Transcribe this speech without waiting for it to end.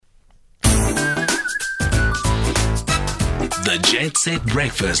The Jet Set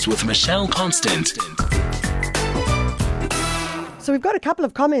Breakfast with Michelle Constant. So we've got a couple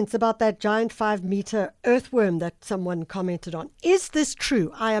of comments about that giant 5-meter earthworm that someone commented on. Is this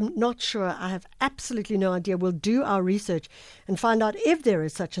true? I am not sure. I have absolutely no idea. We'll do our research and find out if there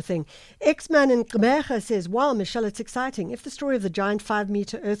is such a thing. X-Man in Gqeberha says, wow, Michelle, it's exciting. If the story of the giant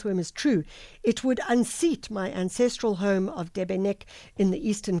 5-meter earthworm is true, it would unseat my ancestral home of Debenek in the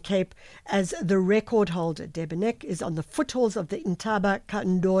Eastern Cape as the record holder. Debenek is on the foothills of the Intaba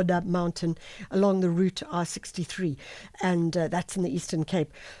Kandoda mountain along the route R63. And that's in the Eastern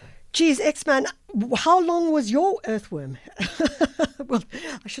Cape. Geez, X-Man, how long was your earthworm? Well,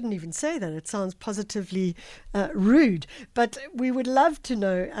 I shouldn't even say that. It sounds positively rude. But we would love to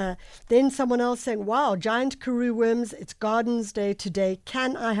know. Then someone else saying, wow, giant karoo worms, it's Gardens Day today.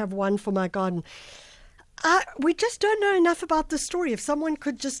 Can I have one for my garden? We just don't know enough about the story. If someone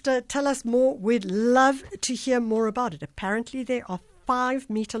could just tell us more, we'd love to hear more about it. Apparently there are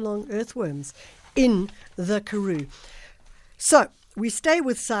 5-meter-long earthworms in the Karoo. So we stay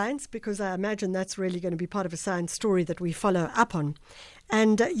with science because I imagine that's really going to be part of a science story that we follow up on.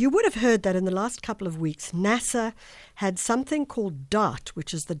 And you would have heard that in the last couple of weeks, NASA had something called DART,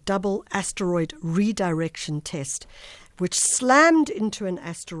 which is the Double Asteroid Redirection Test, which slammed into an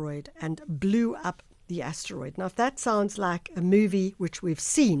asteroid and blew up the asteroid. Now, if that sounds like a movie which we've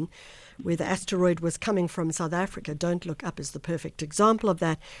seen, where the asteroid was coming from South Africa, Don't Look Up is the perfect example of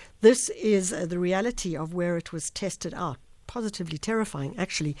that. This is the reality of where it was tested out. Positively terrifying,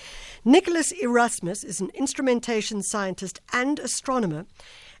 actually. Nicolas Erasmus is an instrumentation scientist and astronomer,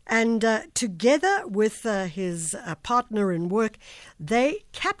 and together with his partner in work, they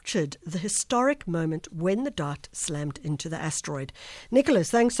captured the historic moment when the DART slammed into the asteroid. Nicolas,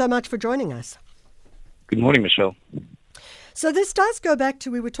 thanks so much for joining us. Good morning, Michelle. So this does go back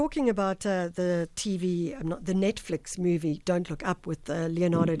to, we were talking about the Netflix movie, Don't Look Up, with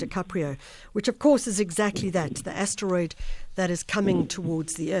Leonardo DiCaprio, which of course is exactly that, the asteroid that is coming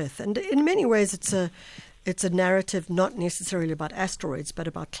towards the Earth. And in many ways it's a narrative not necessarily about asteroids, but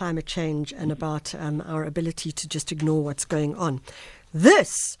about climate change and about our ability to just ignore what's going on.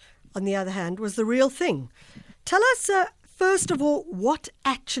 This, on the other hand, was the real thing. Tell us, first of all, what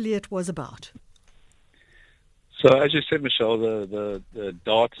actually it was about. So as you said, Michelle, the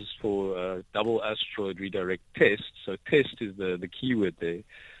DART is for Double Asteroid Redirect Test. So test is the keyword there.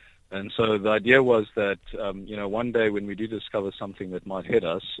 And so the idea was that, one day when we do discover something that might hit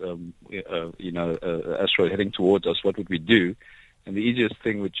us, an asteroid heading towards us, what would we do? And the easiest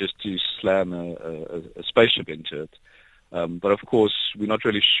thing would just to slam a spaceship into it. But of course, we're not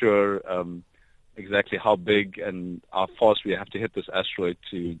really sure exactly how big and how fast we have to hit this asteroid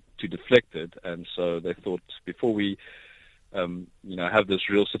to deflect it. And so they thought, before we have this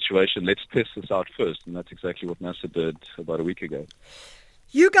real situation, let's test this out first. And that's exactly what NASA did about a week ago.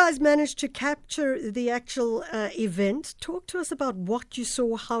 You guys managed to capture the actual event. Talk to us about what you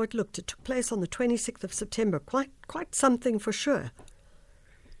saw, how it looked. It took place on the 26th of September. Quite something for sure.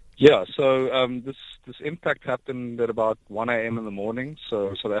 Yeah, so this impact happened at about 1 a.m. in the morning.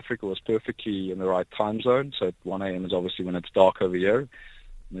 So South Africa was perfectly in the right time zone. So at 1 a.m. is obviously when it's dark over here.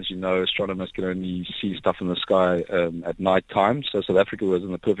 And as you know, astronomers can only see stuff in the sky at night time. So South Africa was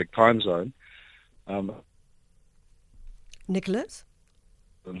in the perfect time zone. Nicholas?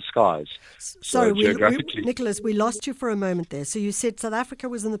 In skies. Sorry, Nicholas, we lost you for a moment there. So you said South Africa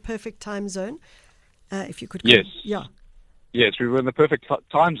was in the perfect time zone. If you could... Yes. Yeah. Yes, we were in the perfect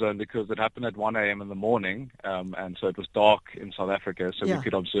time zone because it happened at 1 a.m. in the morning, and so it was dark in South Africa, so we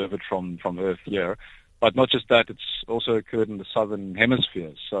could observe it from Earth here. But not just that, it's also occurred in the southern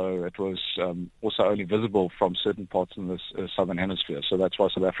hemisphere, so it was also only visible from certain parts in the southern hemisphere. So that's why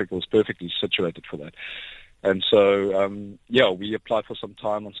South Africa was perfectly situated for that. And so, we applied for some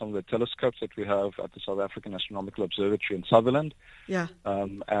time on some of the telescopes that we have at the South African Astronomical Observatory in Sutherland. Yeah.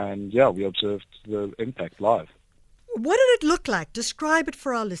 We observed the impact live. What did it look like? Describe it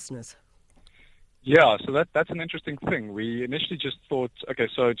for our listeners. Yeah, so that's an interesting thing. We initially just thought, okay,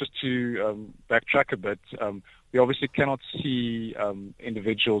 so just to backtrack a bit, we obviously cannot see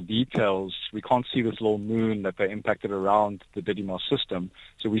individual details. We can't see this little moon that they impacted around the Didymos system.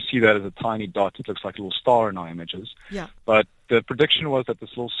 So we see that as a tiny dot. It looks like a little star in our images. Yeah. But the prediction was that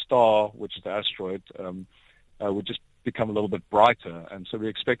this little star, which is the asteroid, would just become a little bit brighter. And so we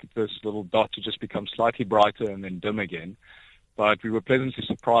expected this little dot to just become slightly brighter and then dim again. But we were pleasantly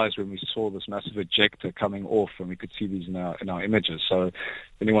surprised when we saw this massive ejector coming off, and we could see these in our images. So if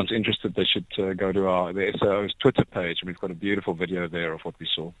anyone's interested, they should go to the SAO's Twitter page, and we've got a beautiful video there of what we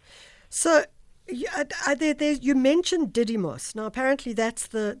saw. So You mentioned Didymos. Now, apparently that's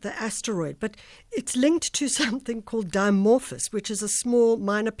the asteroid, but it's linked to something called Dimorphos, which is a small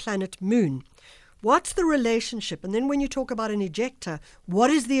minor planet moon. What's the relationship? And then when you talk about an ejector, what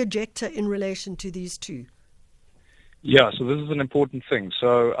is the ejector in relation to these two? Yeah, so this is an important thing.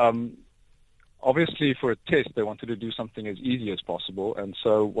 So obviously for a test, they wanted to do something as easy as possible. And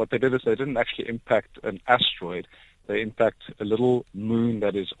so what they did is they didn't actually impact an asteroid. They impact a little moon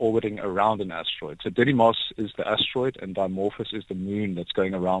that is orbiting around an asteroid. So Didymos is the asteroid and Dimorphos is the moon that's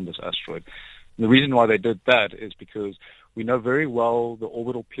going around this asteroid. And the reason why they did that is because we know very well the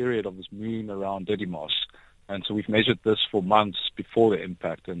orbital period of this moon around Didymos. And so we've measured this for months before the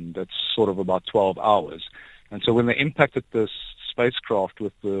impact, and that's sort of about 12 hours. And so when they impacted this spacecraft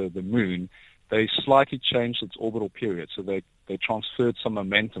with the moon, they slightly changed its orbital period. So they transferred some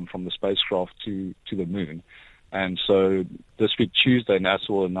momentum from the spacecraft to the moon. And so this week, Tuesday, NASA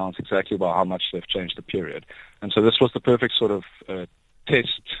will announce exactly about how much they've changed the period. And so this was the perfect sort of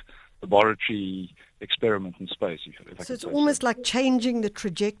test laboratory experiment in space. So it's almost like changing the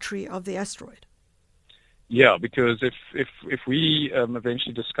trajectory of the asteroid. Yeah, because if we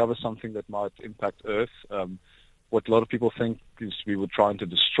eventually discover something that might impact Earth, what a lot of people think is we were trying to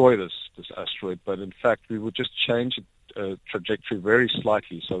destroy this asteroid, but in fact we would just change its trajectory very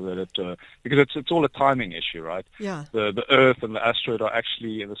slightly so that it because it's all a timing issue, right? Yeah. The Earth and the asteroid are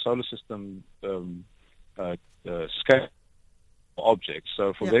actually in the solar system scale objects.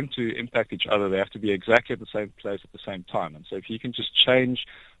 So for them to impact each other, they have to be exactly at the same place at the same time. And so if you can just change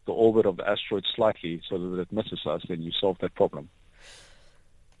the orbit of the asteroid slightly so that it misses us, then you solve that problem.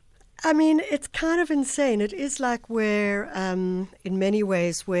 I mean, it's kind of insane. It is like where, in many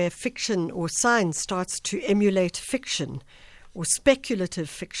ways, where fiction or science starts to emulate fiction or speculative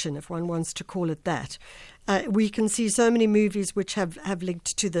fiction, if one wants to call it that. We can see so many movies which have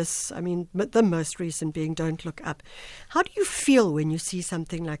linked to this. I mean, the most recent being Don't Look Up. How do you feel when you see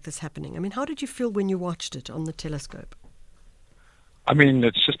something like this happening? I mean, how did you feel when you watched it on the telescope? I mean,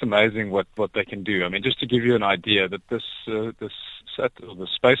 it's just amazing what they can do. I mean, just to give you an idea, that the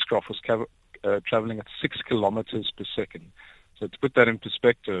spacecraft was traveling at 6 kilometers per second. So to put that in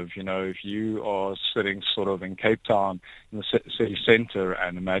perspective, you know, if you are sitting sort of in Cape Town in the city center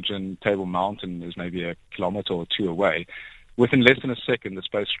and imagine Table Mountain is maybe a kilometer or two away, within less than a second, the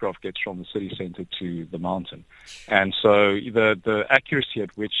spacecraft gets from the city center to the mountain. And so the accuracy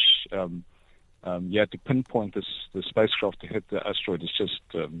at which you had to pinpoint the spacecraft to hit the asteroid is just,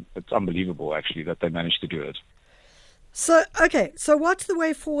 it's unbelievable, actually, that they managed to do it. So what's the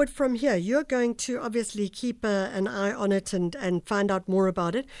way forward from here? You're going to obviously keep an eye on it and find out more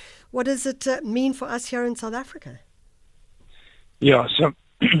about it. What does it mean for us here in South Africa? Yeah, so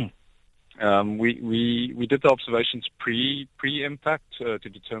we did the observations pre-impact to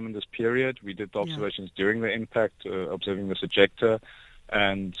determine this period. We did the observations during the impact, observing this ejector.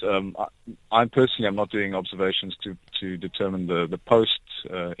 And I personally am not doing observations to determine the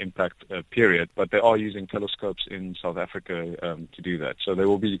post-impact period, but they are using telescopes in South Africa to do that. So they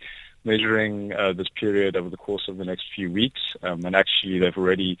will be measuring this period over the course of the next few weeks, and actually they've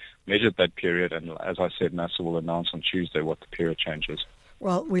already measured that period, and as I said, NASA will announce on Tuesday what the period change is.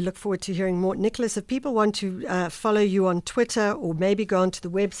 Well, we look forward to hearing more. Nicolas, if people want to follow you on Twitter or maybe go onto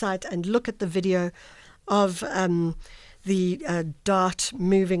the website and look at the video of the dart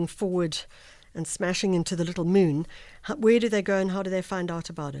moving forward and smashing into the little moon, where do they go and how do they find out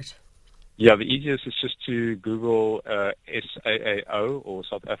about it? Yeah, the easiest is just to Google SAAO or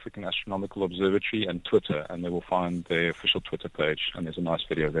South African Astronomical Observatory and Twitter, and they will find their official Twitter page, and there's a nice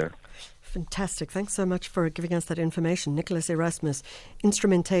video there. Fantastic. Thanks so much for giving us that information. Nicolas Erasmus,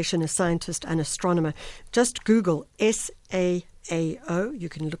 Instrumentation Scientist and Astronomer. Just Google SAAO. You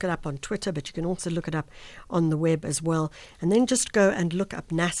can look it up on Twitter, but you can also look it up on the web as well. And then just go and look up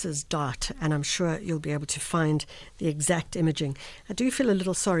NASA's DART, and I'm sure you'll be able to find the exact imaging. I do feel a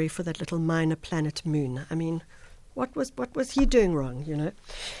little sorry for that little minor planet moon. I mean, what was he doing wrong, you know?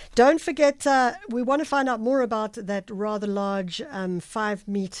 Don't forget, we want to find out more about that rather large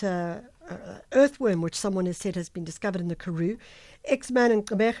 5-meter earthworm, which someone has said has been discovered in the Karoo. X-Man in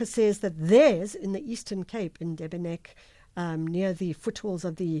Gqeberha says that theirs in the Eastern Cape in Debenek, near the foothills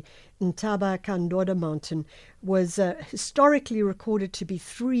of the Ntaba Kandoda mountain, was historically recorded to be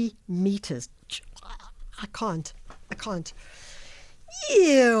 3 meters. I can't.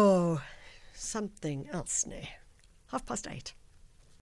 Ew. Something else now. 8:30.